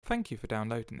Thank you for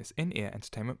downloading this in-ear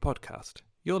entertainment podcast.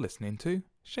 You're listening to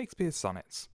Shakespeare's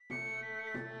Sonnets.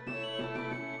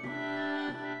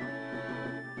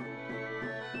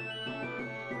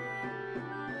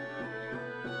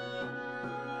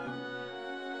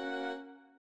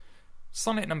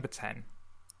 Sonnet number 10.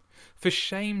 For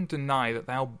shame deny that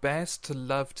thou bear'st to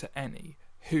love to any,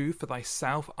 who for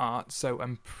thyself art so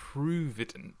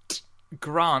improvident.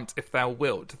 Grant, if thou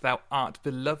wilt, thou art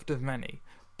beloved of many,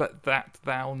 but that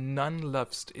thou none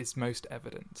lov'st is most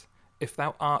evident. If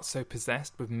thou art so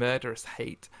possessed with murderous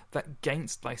hate, that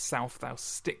 'gainst thyself thou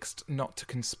stick'st not to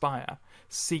conspire,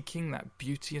 seeking that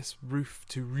beauteous roof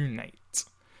to ruinate,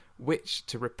 which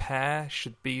to repair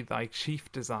should be thy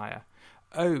chief desire.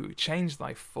 Oh, change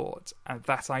thy thought, and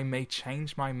that I may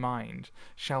change my mind.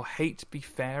 Shall hate be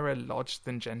fairer lodged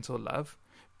than gentle love?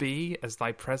 Be, as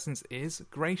thy presence is,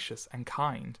 gracious and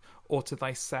kind, or to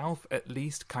thyself at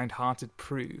least kind-hearted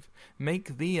prove.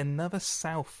 Make thee another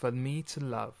self for me to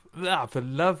love. For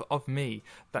love of me,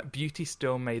 that beauty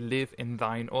still may live in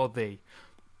thine or thee.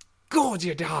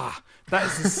 Gorgeous!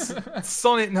 That's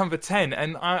sonnet number 10,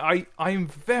 and I'm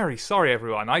very sorry,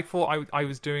 everyone. I thought I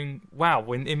was doing well.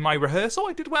 In my rehearsal,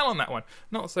 I did well on that one.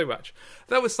 Not so much.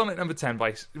 That was sonnet number 10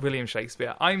 by William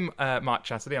Shakespeare. I'm Mark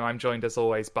Chastity, and I'm joined, as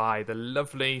always, by the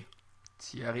lovely...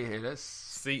 Thierry Hillis.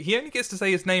 See, he only gets to say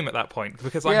his name at that point,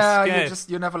 because I'm scared.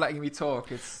 You're never letting me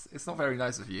talk. It's not very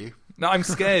nice of you. No, I'm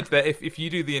scared that if you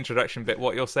do the introduction bit,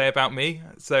 what you'll say about me,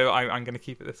 so I'm going to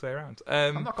keep it this way around.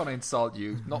 I'm not going to insult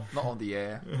you, not on the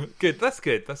air. Good, that's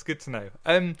good to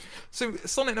know. So,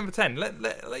 sonnet number 10,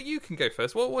 let you can go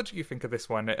first. What do you think of this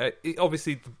one?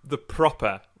 Obviously, the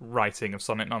proper writing of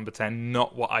sonnet number 10,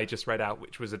 not what I just read out,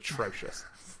 which was atrocious.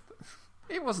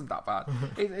 It wasn't that bad.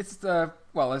 It's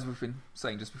well, as we've been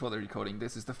saying just before the recording,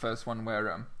 this is the first one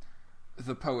where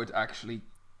the poet actually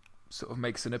sort of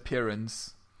makes an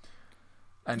appearance.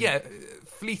 And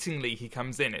fleetingly he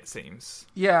comes in, it seems.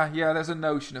 Yeah, there's a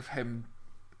notion of him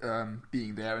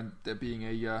being there and there being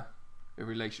a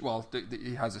relation. Well,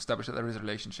 he has established that there is a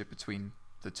relationship between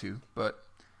the two, but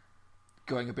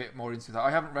going a bit more into that,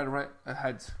 I haven't read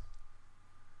ahead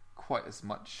quite as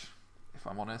much, if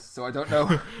I'm honest, so I don't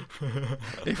know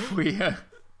if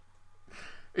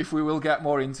we will get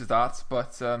more into that,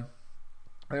 but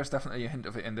there's definitely a hint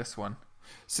of it in this one.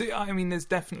 So, I mean, there's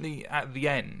definitely, at the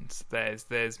end,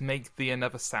 there's make thee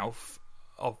another self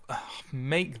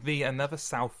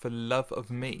for love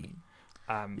of me.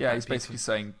 He's basically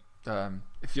saying,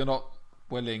 if you're not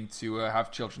willing to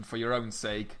have children for your own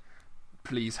sake,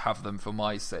 please have them for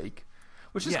my sake.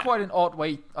 Which is quite an odd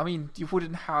way. I mean, you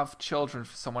wouldn't have children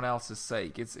for someone else's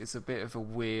sake. It's a bit of a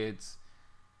weird...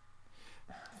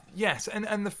 Yes,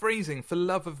 and the phrasing, for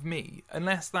love of me,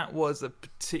 unless that was a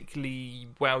particularly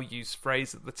well-used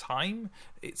phrase at the time,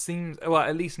 it seems, well,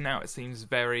 at least now it seems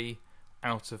very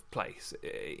out of place.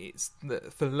 It's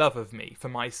for love of me, for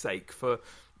my sake,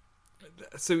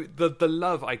 so the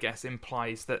love, I guess,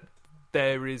 implies that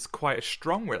there is quite a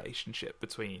strong relationship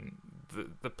between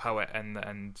the poet and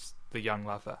the young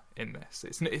lover in this.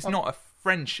 It's not a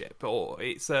friendship, or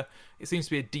it seems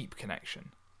to be a deep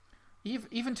connection.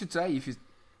 Even today,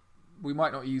 we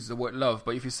might not use the word love,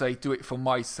 but if you say do it for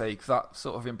my sake, that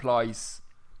sort of implies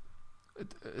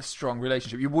a strong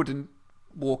relationship. You wouldn't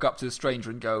walk up to a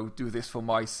stranger and go, do this for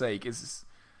my sake. It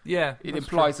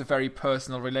implies a very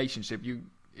personal relationship.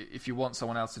 If you want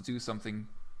someone else to do something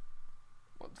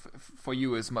for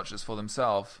you as much as for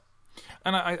themselves.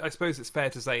 And I suppose it's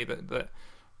fair to say that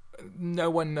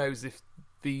no one knows if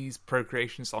these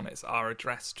procreation sonnets are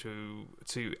addressed to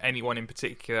anyone in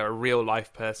particular, a real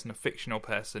life person, a fictional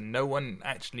person. No one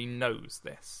actually knows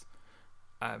this.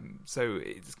 So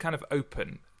it's kind of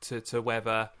open to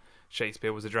whether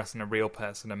Shakespeare was addressing a real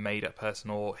person, a made-up person,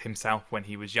 or himself when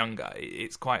he was younger.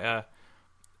 It's quite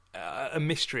a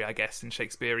mystery, I guess, in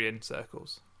Shakespearean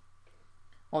circles.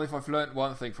 Well, if I've learned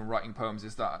one thing from writing poems,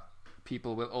 is that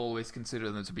people will always consider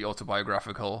them to be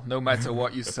autobiographical. No matter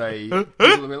what you say,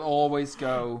 people will always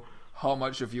go, how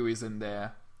much of you is in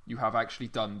there? You have actually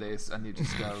done this, and you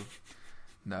just go,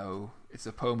 no, it's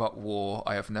a poem about war.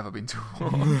 I have never been to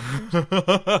war.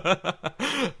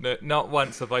 No, not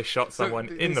once have I shot someone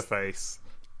in the face.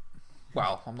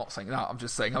 Well, I'm not saying that. I'm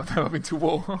just saying I've never been to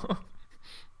war.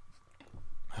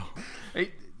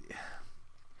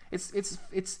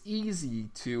 It's easy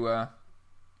to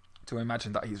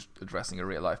imagine that he's addressing a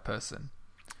real life person.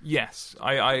 Yes,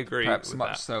 I agree. Perhaps with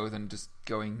much that. so than just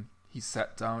going, he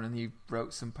sat down and he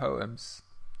wrote some poems.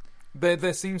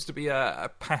 There seems to be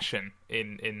a passion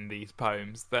in these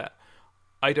poems that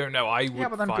I don't know.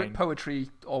 But then good poetry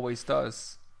always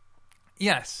does.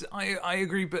 Yes, I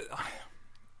agree, but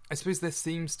I suppose there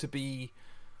seems to be.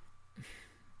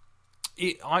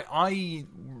 I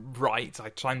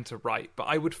tend to write, but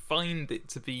I would find it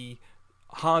to be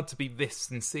hard to be this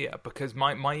sincere, because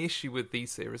my issue with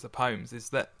these series of poems is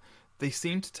that they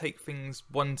seem to take things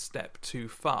one step too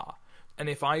far. And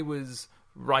if I was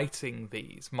writing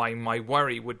these, my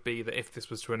worry would be that if this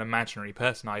was to an imaginary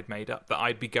person I'd made up, that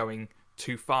I'd be going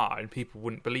too far and people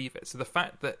wouldn't believe it. So the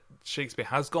fact that Shakespeare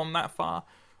has gone that far,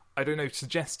 I don't know,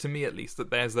 suggests to me at least that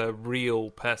there's a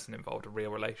real person involved, a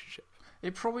real relationship.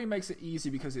 It probably makes it easy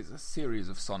because it's a series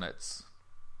of sonnets.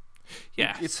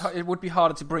 Yeah, it would be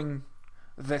harder to bring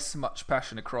this much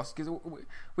passion across, because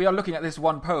we are looking at this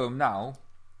one poem now,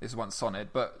 this one sonnet,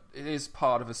 but it is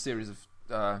part of a series of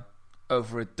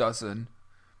over a dozen,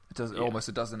 almost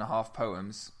a dozen and a half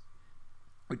poems,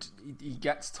 which he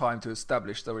gets time to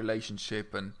establish the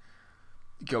relationship and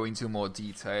go into more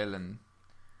detail, and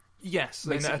yes,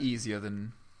 makes it easier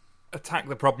than attack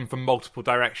the problem from multiple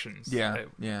directions. Yeah,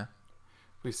 yeah.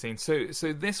 We've seen. So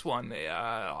this one,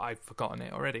 I've forgotten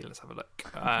it already. Let's have a look.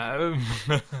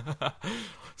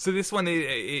 So this one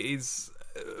is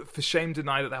for shame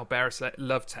deny that thou bearest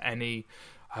love to any.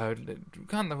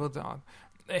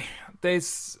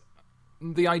 There's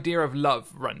the idea of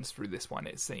love runs through this one.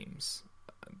 It seems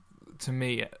to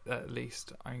me, at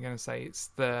least. I'm going to say it's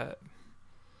the.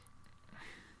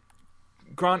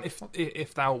 Grant,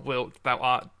 if thou wilt, thou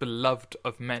art beloved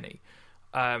of many,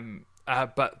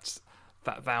 but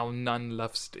that thou none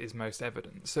lovest is most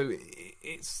evident. So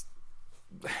it's,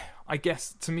 I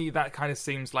guess, to me that kind of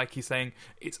seems like he's saying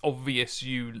it's obvious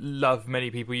you love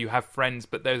many people, you have friends,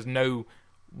 but there's no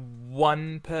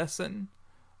one person,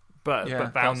 but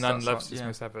thou none lovest is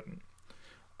most evident.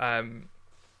 And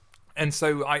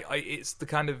so it's the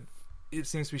kind of, it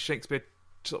seems to be Shakespeare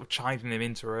sort of chiding him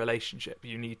into a relationship.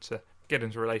 You need to get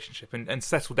into a relationship and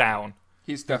settle down.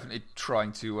 He's definitely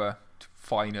trying to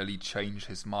finally change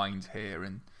his mind here,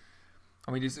 and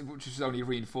I mean, which is only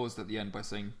reinforced at the end by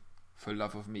saying, "For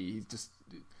love of me." He's just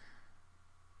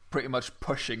pretty much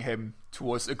pushing him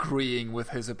towards agreeing with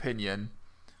his opinion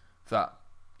that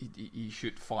he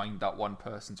should find that one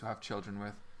person to have children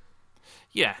with.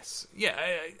 Yes, yeah,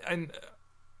 and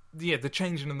the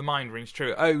changing of the mind rings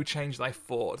true. Oh, change thy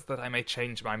thought, that I may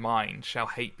change my mind. Shall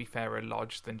hate be fairer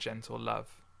lodged than gentle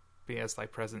love? Be as thy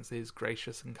presence is,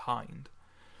 gracious and kind.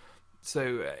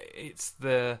 So it's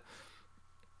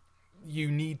you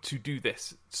need to do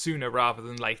this sooner rather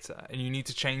than later, and you need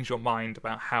to change your mind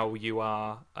about how you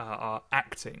are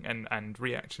acting and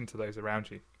reacting to those around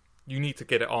you. You need to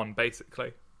get it on,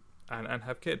 basically, and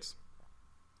have kids.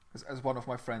 As one of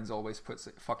my friends always puts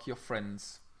it, fuck your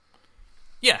friends.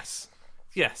 Yes.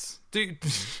 Do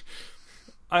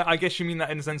I guess you mean that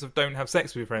in the sense of don't have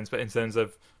sex with your friends, but in terms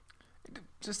of...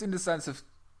 Just in the sense of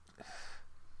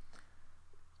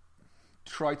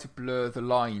try to blur the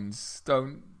lines.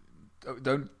 Don't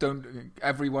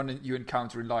everyone you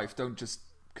encounter in life, don't just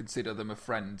consider them a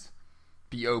friend.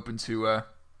 Be open to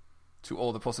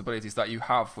all the possibilities that you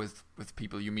have with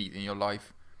people you meet in your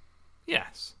life.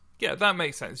 Yes. Yeah, that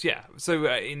makes sense. Yeah. So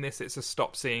in this, it's a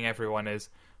stop seeing everyone as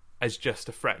just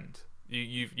a friend.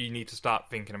 You need to start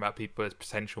thinking about people as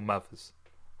potential mothers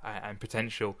and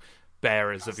potential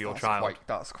bearers of your child.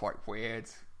 That's quite weird.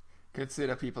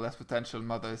 Consider people as potential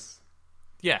mothers.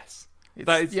 Yes.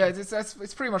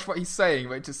 It's pretty much what he's saying,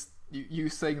 but just you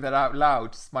saying that out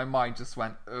loud, my mind just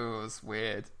went, oh, it's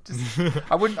weird. Just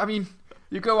I mean,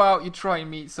 you go out, you try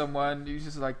and meet someone, you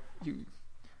just like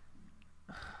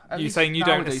You're saying you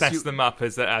don't assess them up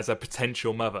as a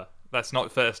potential mother. That's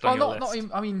not first on your list.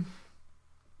 I mean,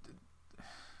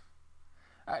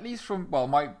 at least from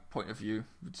my point of view,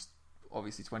 which is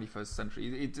obviously 21st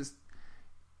century, it just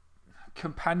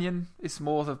companion is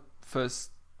more the first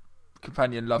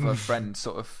companion, lover, friend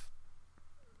sort of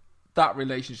that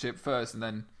relationship first, and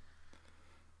then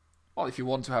if you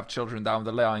want to have children down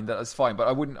the line, that's fine. But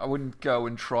I wouldn't go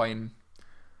and try and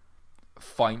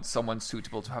find someone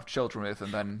suitable to have children with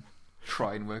and then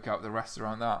try and work out the rest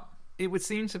around that. It would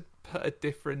seem to put a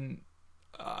different...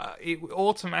 it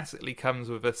automatically comes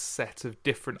with a set of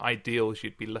different ideals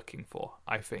you'd be looking for,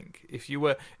 I think. If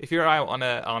you're out on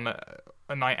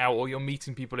a night out, or you're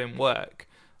meeting people in work,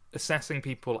 assessing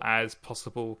people as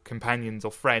possible companions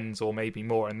or friends or maybe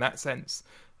more in that sense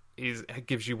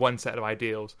gives you one set of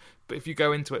ideals. But if you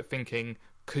go into it thinking,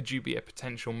 could you be a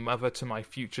potential mother to my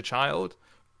future child,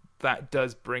 that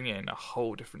does bring in a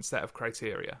whole different set of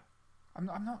criteria.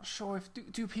 I'm not sure if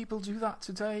do people do that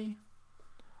today?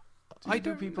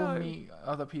 Do people know. Meet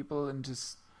other people and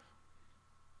just...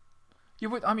 You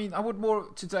would. I mean, I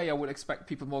would expect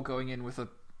people more going in with a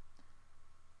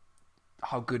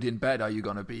how good in bed are you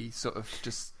going to be, sort of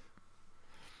just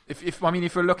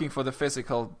if you're looking for the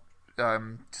physical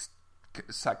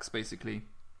sex, basically,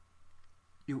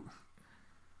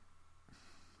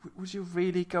 would you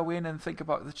really go in and think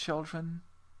about the children?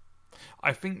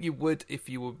 I think you would if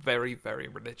you were very, very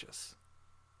religious.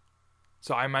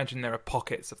 So I imagine there are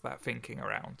pockets of that thinking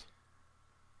around.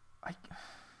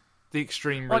 The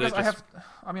extreme religious.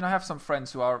 I have some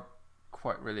friends who are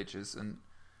quite religious,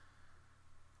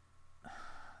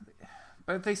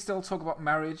 but they still talk about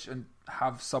marriage and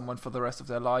have someone for the rest of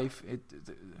their life.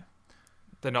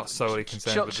 They're not solely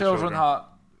concerned with children. Are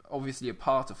obviously a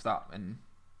part of that, and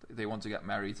they want to get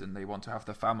married and they want to have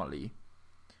the family.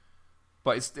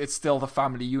 But it's still the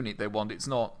family unit they want. It's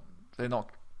not. They're not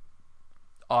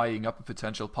eyeing up a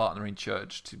potential partner in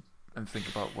church and think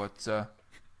about what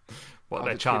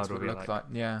their child would look like.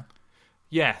 Yeah.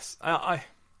 Yes, I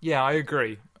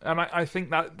agree, and I think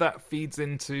that feeds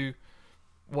into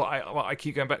what I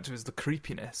keep going back to is the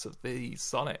creepiness of these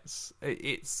sonnets.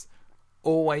 It's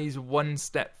always one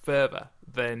step further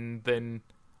than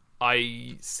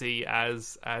I see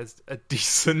as a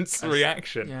decent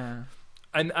reaction. Yeah.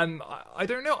 And I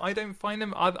don't know. I don't find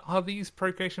them. Are these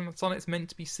procreation sonnets meant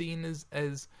to be seen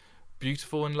as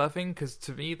beautiful and loving? Because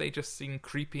to me, they just seem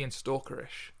creepy and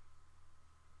stalkerish.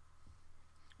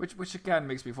 Which again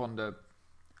makes me wonder: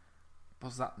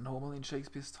 was that normal in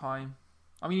Shakespeare's time?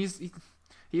 I mean,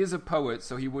 he is a poet,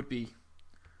 so he would be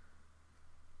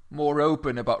more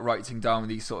open about writing down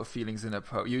these sort of feelings in a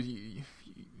poem.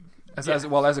 As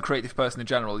a creative person in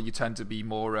general, you tend to be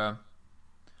more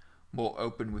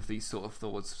open with these sort of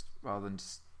thoughts rather than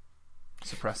just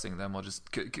suppressing them or just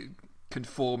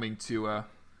conforming to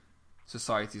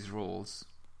society's rules.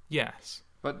 Yes,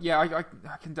 but yeah,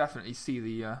 I can definitely see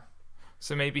the.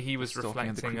 So maybe he was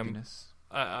reflecting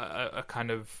a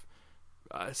kind of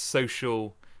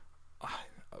social,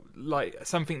 like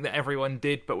something that everyone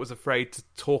did but was afraid to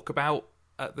talk about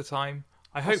at the time.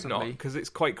 I hope not, because it's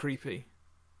quite creepy.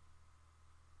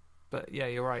 But yeah,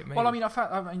 you're right. Maybe. Well,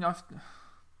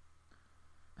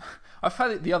 I've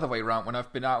had it the other way around when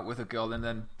I've been out with a girl and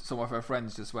then some of her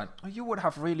friends just went, "Oh, you would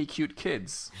have really cute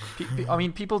kids."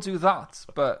 People do that,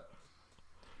 but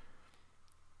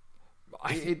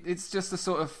it's just a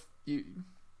sort of in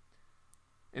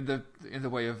the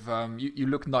way of you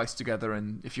look nice together,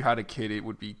 and if you had a kid, it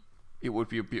would be a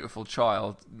beautiful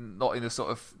child, not in a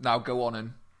sort of now go on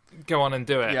and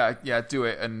do it. Yeah, do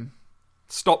it and.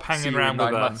 Stop hanging around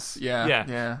with us.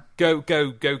 Yeah. Go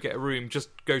get a room. Just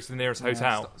go to the nearest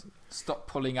hotel. Stop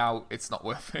pulling out. It's not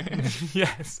worth it.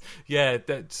 Yes. Yeah.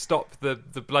 Stop the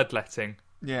bloodletting.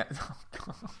 Yeah.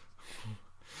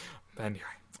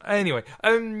 Anyway.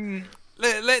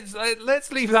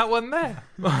 Let's leave that one there.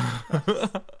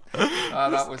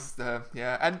 That was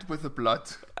end with the blood.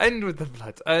 End with the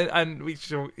blood. And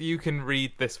you can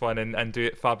read this one and do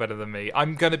it far better than me.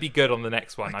 I'm going to be good on the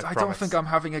next one. I don't think I'm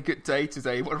having a good day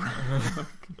today.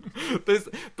 Because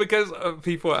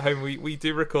people at home, we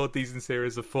do record these in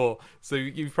series of 4. So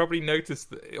you've probably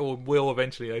noticed, or will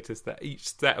eventually notice, that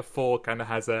each set of 4 kind of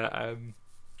has a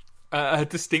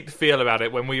distinct feel about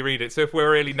it when we read it. So if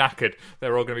we're really knackered,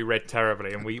 they're all going to be read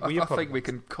terribly. And I think we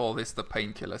can call this the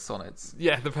painkiller sonnets.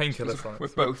 Yeah, the painkiller sonnets. We're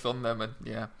both on them, and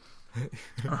yeah.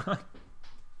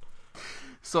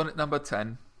 Sonnet number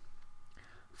 10.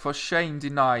 For shame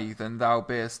deny then thou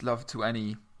bearest love to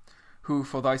any, who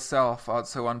for thyself art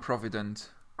so unprovident.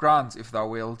 Grant, if thou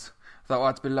wilt, thou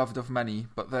art beloved of many,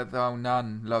 but that thou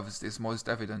none lovest is most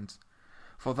evident.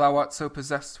 For thou art so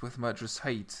possessed with murderous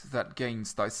hate, that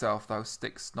gainst thyself thou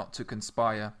stick'st not to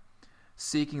conspire,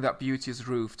 seeking that beauteous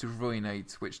roof to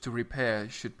ruinate, which to repair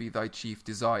should be thy chief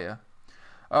desire.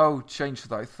 Oh, change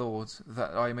thy thought,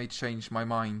 that I may change my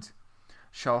mind.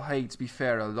 Shall hate be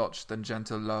fairer lodged than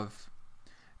gentle love?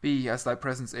 Be, as thy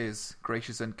presence is,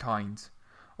 gracious and kind,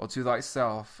 or to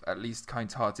thyself at least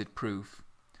kind-hearted prove.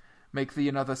 Make thee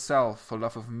another self for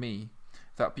love of me,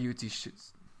 that beauty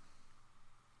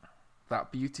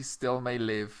still may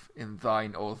live in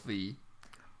thine or thee.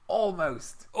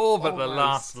 Almost. But the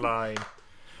last line.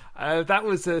 That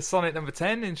was sonnet number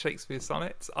 10 in Shakespeare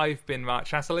Sonnets. I've been Mark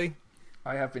Chatterley.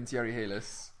 I have been Thierry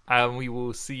Halis. And we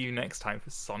will see you next time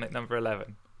for sonnet number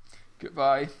 11.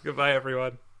 Goodbye. Goodbye,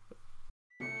 everyone.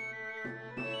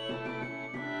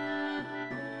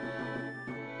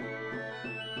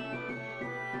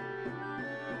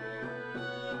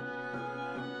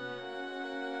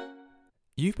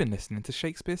 You've been listening to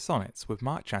Shakespeare Sonnets with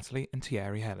Mark Chatterley and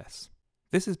Thierry Halis.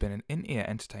 This has been an In-Ear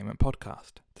Entertainment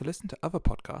podcast. To listen to other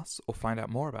podcasts or find out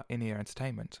more about In-Ear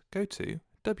Entertainment, go to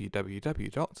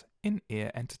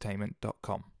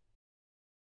www.inearentertainment.com.